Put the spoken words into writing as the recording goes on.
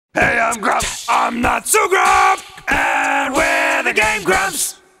I'm Grumps. I'm not so Grump. And we're the Game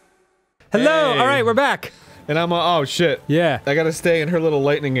Grumps. Hello. Hey. All right, we're back. And I'm oh shit. Yeah. I gotta stay in her little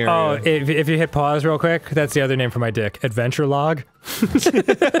lightning area. Oh, if you hit pause real quick, that's the other name for my dick. Adventure log.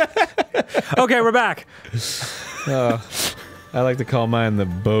 Okay, we're back. I like to call mine the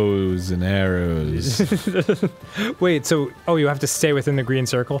bows and arrows. Wait, so you have to stay within the green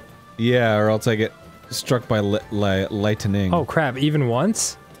circle? Yeah, or else I get struck by lightning. Oh crap! Even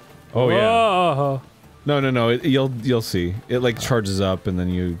once? Oh yeah. Whoa. No. You'll see. It like charges up, and then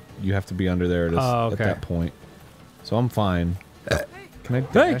you have to be under there at that point. So I'm fine. Can I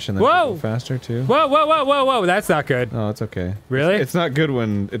dash and then go faster too? Whoa! That's not good. Oh, it's okay. Really? It's not good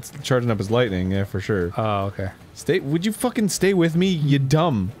when it's charging up as lightning. Yeah, for sure. Oh, okay. Would you fucking stay with me? You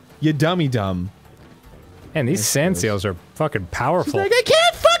dumb. You dummy dumb. Man, these sand seals are fucking powerful. She's like, I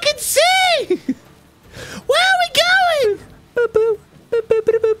can't fucking see! Where are we going?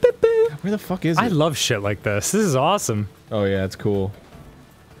 Where the fuck is it? I love shit like this. This is awesome. Oh yeah, it's cool.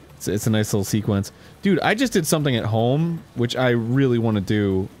 It's a nice little sequence. Dude, I just did something at home, which I really want to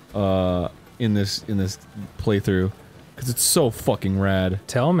do, in this playthrough. Because it's so fucking rad.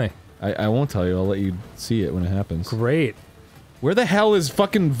 Tell me. I won't tell you, I'll let you see it when it happens. Great. Where the hell is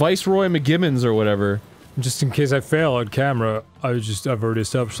fucking Viceroy McGibbons or whatever? Just in case I fail on camera, I've already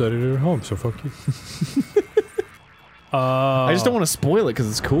established that I did it at home, so fuck you. I just don't want to spoil it because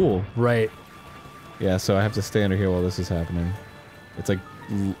it's cool. Right. Yeah, so I have to stay under here while this is happening. It's like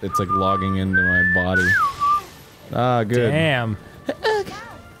logging into my body. Ah, good. Damn.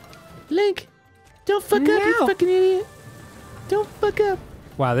 Link, don't fuck up, you fucking idiot. Don't fuck up.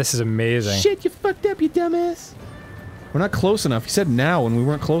 Wow, this is amazing. Shit, you fucked up, you dumbass. We're not close enough. You said now when we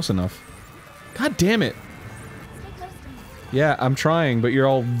weren't close enough. God damn it. Yeah, I'm trying, but you're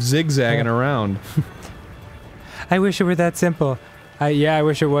all zigzagging around. I wish it were that simple. Yeah, I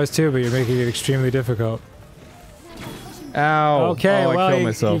wish it was too, but you're making it extremely difficult. Ow. Okay, I well, killed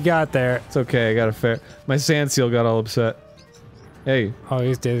myself. you got there. It's okay, I got a fair. My sand seal got all upset. Hey. Oh,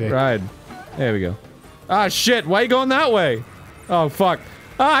 he's did it. Ride. There we go. Ah, shit, why are you going that way? Oh, fuck.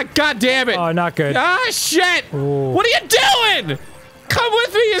 Ah, god damn it! Oh, not good. Ah, shit! Ooh. What are you doing? Come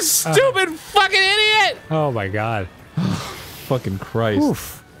with me, you stupid fucking idiot! Oh my god. Fucking Christ.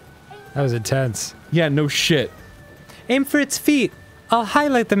 Oof. That was intense. Yeah, no shit. Aim for its feet. I'll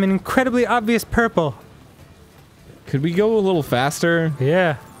highlight them in incredibly obvious purple. Could we go a little faster?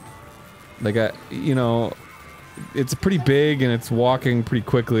 Yeah. Like, you know, it's pretty big and it's walking pretty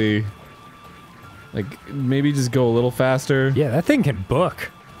quickly. Like, maybe just go a little faster. Yeah, that thing can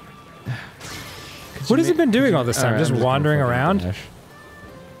book. What has it been doing all this time? Just wandering around? Dash.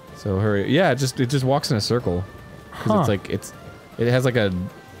 So hurry. Yeah, it just walks in a circle. Because it's it has like a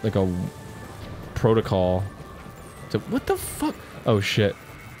protocol. To, what the fuck? Oh shit.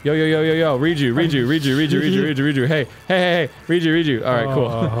 Yo, read you. Hey, read you. Alright,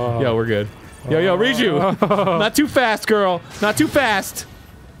 cool. Yo, we're good. Yo, read you. Not too fast, girl. Not too fast.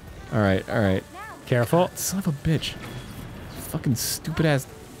 Alright. Careful. Son of a bitch. Fucking stupid ass.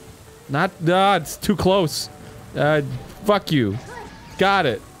 It's too close. Fuck you. Got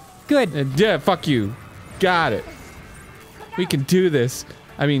it. Good. Yeah, fuck you. Got it. We can do this.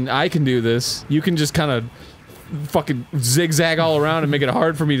 I mean, I can do this. You can just kind of fucking zigzag all around and make it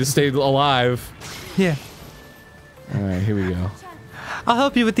hard for me to stay alive. Yeah. Alright, here we go. I'll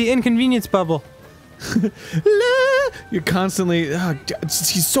help you with the inconvenience bubble. You're constantly...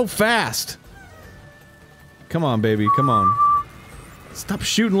 he's so fast. Come on, baby. Come on. Stop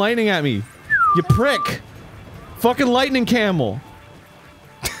shooting lightning at me. You prick. Fucking lightning camel.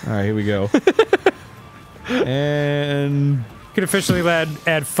 Alright, here we go. And... Could officially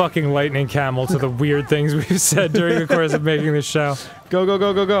add fucking lightning camel to the weird things we've said during the course of making this show.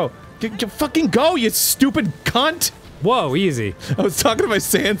 Go. Fucking go, you stupid cunt! Whoa, easy. I was talking to my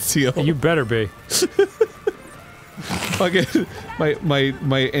sand seal. You better be. Fucking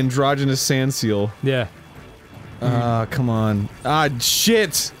my androgynous sand seal. Yeah. Come on. Ah,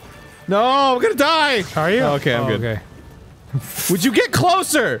 shit! No, I'm gonna die! Are you? Oh, okay, I'm good. Okay. Would you get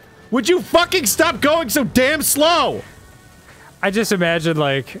closer? Would you fucking stop going so damn slow? I just imagine,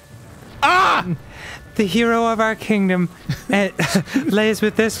 like... Ah! The hero of our kingdom lays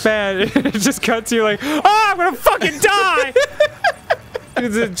with this bad. It just cuts you like, oh, I'm gonna fucking die!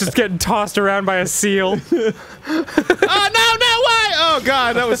 Just getting tossed around by a seal. Oh, no, why? Oh,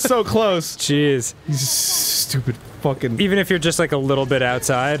 God, that was so close. Jeez. You stupid fucking... Even if you're just like a little bit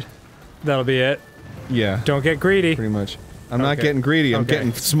outside, that'll be it. Yeah. Don't get greedy. Pretty much. I'm not getting greedy, I'm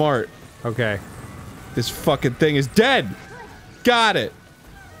getting smart. Okay. This fucking thing is dead! Got it!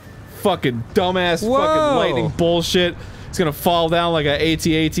 Fucking dumbass fucking lightning bullshit. He's gonna fall down like a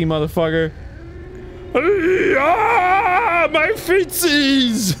AT-AT motherfucker. Ah, my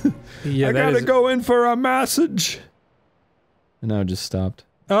feetsies! Yeah, I gotta go in for a massage. And now it just stopped.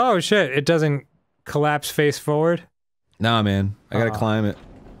 Oh shit! It doesn't collapse face forward. Nah, man. I gotta climb it.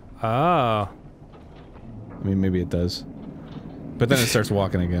 Oh. I mean, maybe it does. But then it starts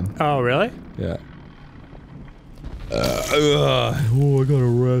walking again. Oh really? Yeah. Oh, I gotta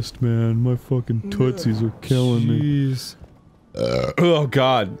rest, man. My fucking tootsies are killing me. Oh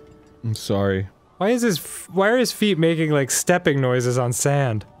god. I'm sorry. Why are his feet making like stepping noises on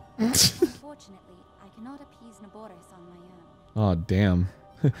sand? Unfortunately, I cannot appease Naboris on my own. Oh damn.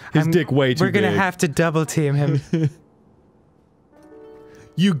 His dick way too big. We're gonna have to double team him.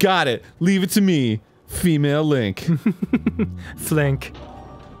 You got it. Leave it to me, female Link. Flink.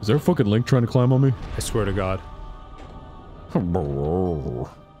 Is there a fucking Link trying to climb on me? I swear to God.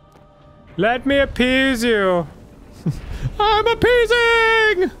 Let me appease you. I'm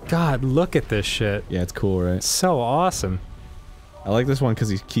appeasing! God, look at this shit. Yeah, it's cool, right? It's so awesome. I like this one because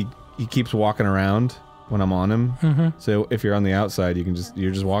he keeps walking around when I'm on him. Mm-hmm. So if you're on the outside,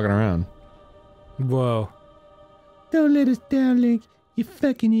 you're just walking around. Whoa. Don't let us down, Link. You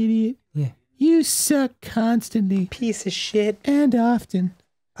fucking idiot. Yeah. You suck constantly. Piece of shit. And often.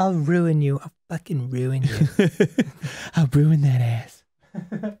 I'll ruin you. I'll fucking ruin you. I'll ruin that ass.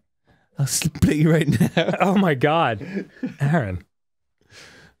 I'll split you right now. Oh my God. Aaron.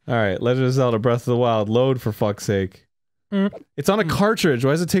 Alright, Legend of Zelda Breath of the Wild. Load for fuck's sake. It's on a cartridge.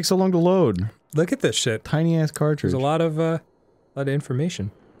 Why does it take so long to load? Look at this shit. Tiny ass cartridge. There's a lot of information.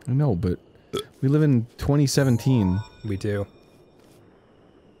 I know, but we live in 2017. We do.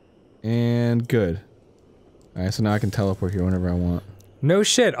 And good. Alright, so now I can teleport here whenever I want. No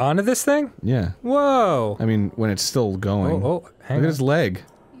shit. Onto this thing? Yeah. Whoa. I mean, when it's still going. Oh, hang Look on. at his leg.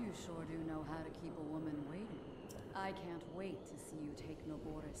 You sure do know how to keep a woman waiting. I can't wait to see you take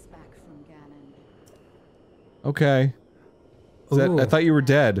Naboris back from Ganon. Okay. Ooh. I thought you were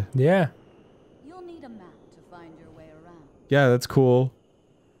dead. Yeah. You'll need a map to find your way around. Yeah, that's cool.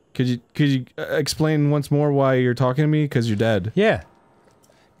 Could you explain once more why you're talking to me? Because you're dead. Yeah.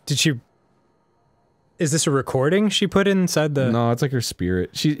 Did she... Is this a recording she put inside the... No, it's like her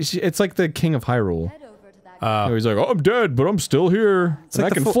spirit. It's like the King of Hyrule. Head over to that He's like, oh, I'm dead, but I'm still here. And like I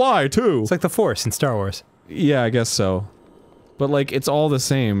the can fly, too. It's like the Force in Star Wars. Yeah, I guess so. But, like, it's all the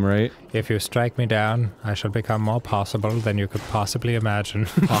same, right? If you strike me down, I shall become more possible than you could possibly imagine.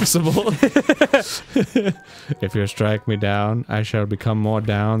 Possible. If you strike me down, I shall become more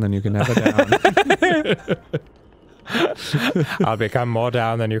down than you can ever down. I'll become more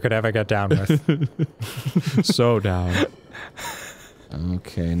down than you could ever get down with. So down.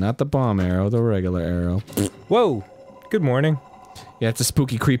 Okay, not the bomb arrow, the regular arrow. Whoa! Good morning. Yeah, it's a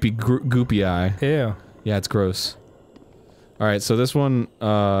spooky, creepy, goopy eye. Ew. Yeah, it's gross. Alright, so this one,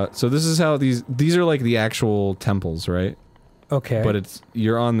 so this is how these are like the actual temples, right? Okay. But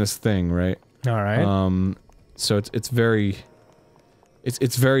you're on this thing, right? Alright. So it's very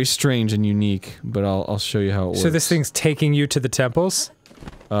strange and unique, but I'll show you how it works. So this thing's taking you to the temples?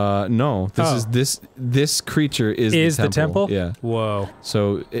 No. This creature is the temple? Yeah. Whoa.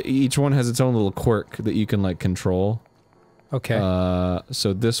 So each one has its own little quirk that you can like control. Okay.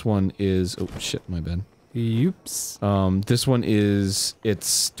 So this one is, oh shit, my bad. Oops. This one is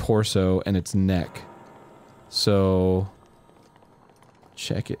its torso and its neck. So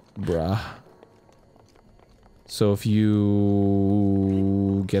check it, bruh. So if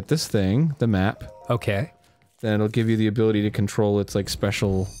you get this thing, the map, Okay. then it'll give you the ability to control its like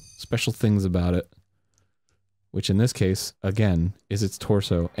special things about it. Which in this case, again, is its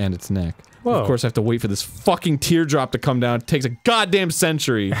torso and its neck. Whoa. Of course I have to wait for this fucking teardrop to come down. It takes a goddamn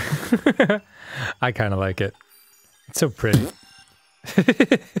century. I kinda like it. It's so pretty.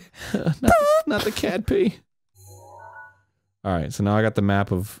 Not the cat pee. Alright, so now I got the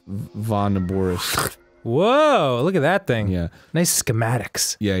map of Von Naboris. Whoa! Look at that thing. Yeah. Nice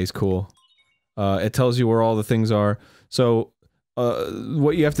schematics. Yeah, he's cool. It tells you where all the things are. So,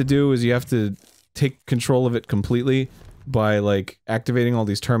 what you have to do is you have to take control of it completely by, like, activating all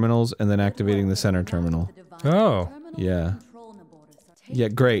these terminals and then activating the center terminal. Oh. Yeah. Yeah,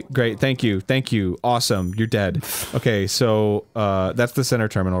 great, thank you, awesome, you're dead. Okay, so, that's the center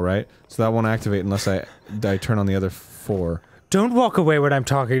terminal, right? So that won't activate unless I turn on the other 4. Don't walk away when I'm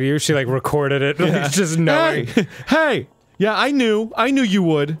talking to you. She, like, recorded it. Yeah. Like, just knowing. Hey! Yeah, I knew you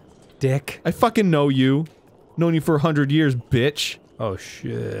would. Dick. I fucking know you. Known you for 100 years, bitch. Oh,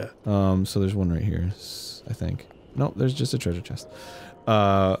 shit. So there's one right here, I think. No, there's just a treasure chest.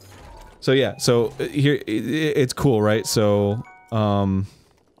 So yeah, so here, it's cool, right? So,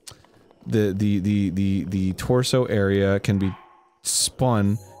 the torso area can be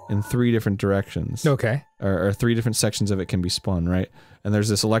spun in 3 different directions. Okay. Or 3 different sections of it can be spun, right? And there's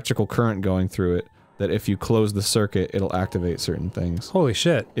this electrical current going through it that if you close the circuit, it'll activate certain things. Holy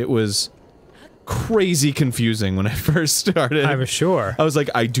shit. It was crazy confusing when I first started. I'm sure. I was like,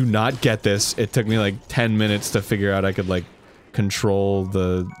 I do not get this. It took me like 10 minutes to figure out I could like control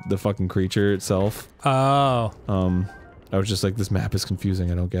the fucking creature itself. Oh. I was just like, this map is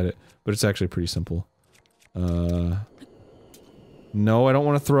confusing, I don't get it. But it's actually pretty simple. No, I don't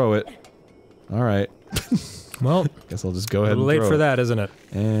want to throw it. Alright. Well, guess I'll just go ahead and late throw for it. that, isn't it?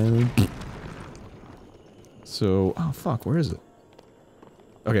 And... So... Oh, fuck, where is it?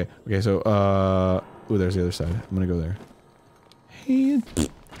 Okay, so, ooh, there's the other side. I'm gonna go there. And...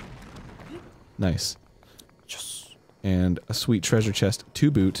 Nice. Yes. And a sweet treasure chest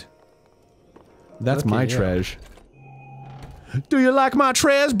to boot. That's my treasure. Do you like my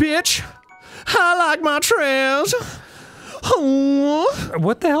treasure, bitch? I like my treasure.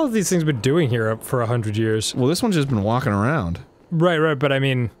 What the hell have these things been doing here for 100 years? Well, this one's just been walking around. Right, but I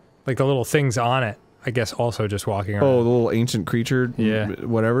mean, like the little things on it, I guess also just walking around. Oh, the little ancient creature, yeah,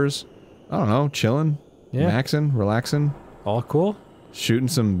 whatever's. I don't know, chilling, yeah, maxing, relaxing. All cool. Shooting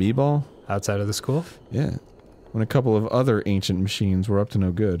some b-ball. Outside of the school? Yeah. When a couple of other ancient machines were up to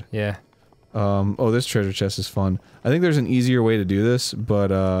no good. Yeah. Oh, this treasure chest is fun. I think there's an easier way to do this,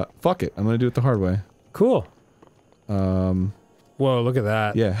 but, fuck it. I'm gonna do it the hard way. Cool. Whoa, look at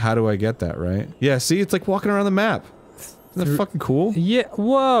that. Yeah, how do I get that, right? Yeah, see, it's like walking around the map. Isn't that fucking cool? Yeah,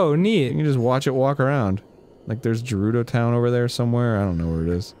 whoa, neat. You can just watch it walk around. Like, there's Gerudo Town over there somewhere. I don't know where it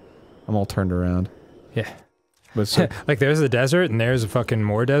is. I'm all turned around. Yeah. But so, like, there's the desert, and there's a fucking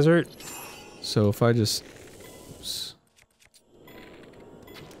more desert. So if I just... Oops.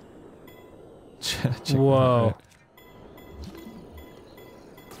 Check whoa.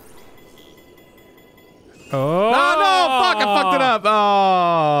 Oh! No, fuck, I fucked it up!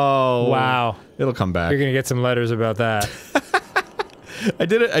 Oh! Wow. It'll come back. You're gonna get some letters about that. I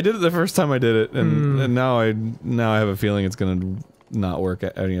did it the first time I did it, and now I have a feeling it's gonna not work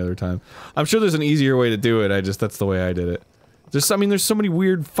at any other time. I'm sure there's an easier way to do it, that's the way I did it. I mean, there's so many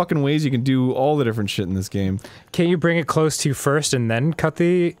weird fucking ways you can do all the different shit in this game. Can't you bring it close to you first and then cut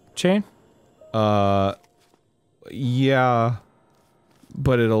the chain? Yeah.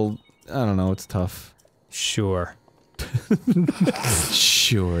 But I don't know, it's tough. Sure.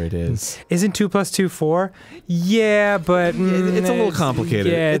 Sure it is. Isn't 2 + 2 4? Yeah, but... it's a little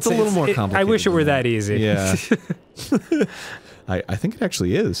complicated. Yeah, it's a little more complicated. I wish it were that easy. Yeah. I think it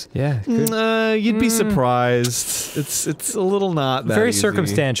actually is. Yeah. Good. You'd be surprised. It's a little not that very easy.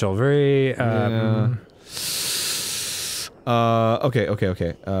 circumstantial. Very. Yeah.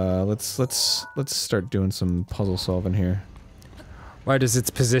 Okay. Let's start doing some puzzle solving here. Why does its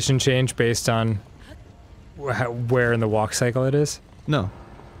position change based on where in the walk cycle it is? No.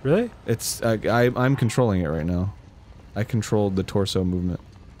 Really? It's I'm controlling it right now. I controlled the torso movement.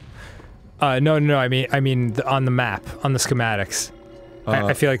 No. I mean on the map, on the schematics.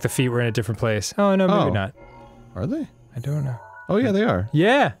 I feel like the feet were in a different place. Oh no, maybe not. Are they? I don't know. Oh yeah, they are.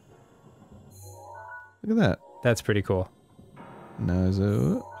 Yeah. Look at that. That's pretty cool.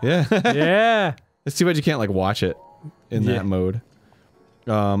 No, yeah. Yeah. It's too bad you can't like watch it in that mode.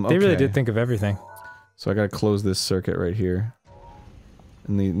 They really did think of everything. So I gotta close this circuit right here.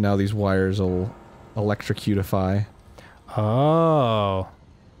 And now these wires will electrocutify. Oh.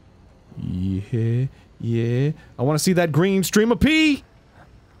 Yeah. I want to see that green stream of pee!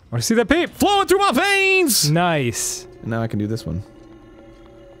 Want to see that peep? Flowing through my veins! Nice. And now I can do this one.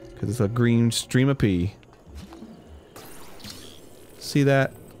 Because it's a green stream of pee. See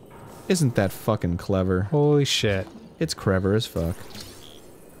that? Isn't that fucking clever? Holy shit. It's clever as fuck.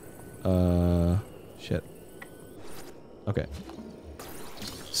 Shit. Okay.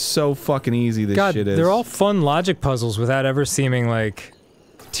 So fucking easy this shit is. They're all fun logic puzzles without ever seeming, like,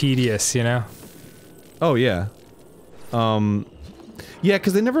 tedious, you know? Oh, yeah. Yeah,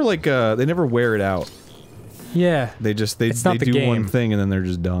 because they never, like, they never wear it out. Yeah. They do one thing and then they're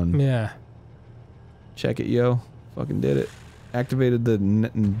just done. Yeah. Check it, yo. Fucking did it. Activated the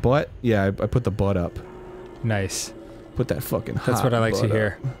butt? Yeah, I put the butt up. Nice. Put that fucking hot That's what I like to butt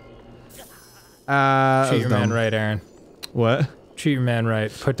hear. up. Treat your man right, Aaron. What? Treat your man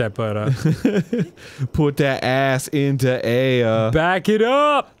right. Put that butt up. Put that ass into air. Back it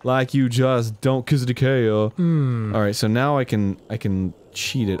up! Like you just don't kiss the care. Alright, so now I can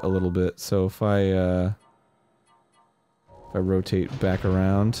cheat it a little bit. So if I rotate back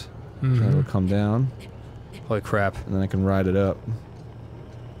around, it'll come down. Holy crap. And then I can ride it up.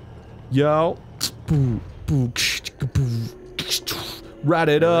 Yo! Ride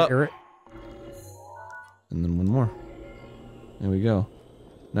it up! and then one more. There we go.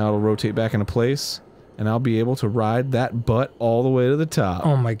 Now it'll rotate back into place, and I'll be able to ride that butt all the way to the top.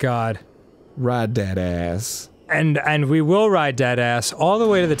 Oh my god. Ride that ass. And we will ride that ass all the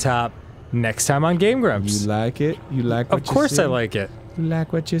way to the top next time on Game Grumps. You like it? You like what Of course you see? I like it. You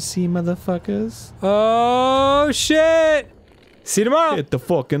like what you see, motherfuckers? Oh shit! See you tomorrow. Hit the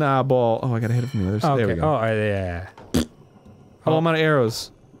fucking eyeball. Oh, I gotta hit it from the other side. Okay. There we go. Oh yeah. Oh, I'm out of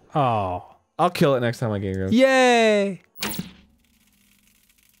arrows. Oh. I'll kill it next time on Game Grumps. Yay!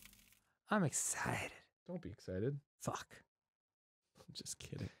 I'm excited. Don't be excited. Fuck. I'm just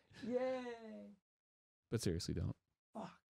kidding. Yay! But seriously, don't.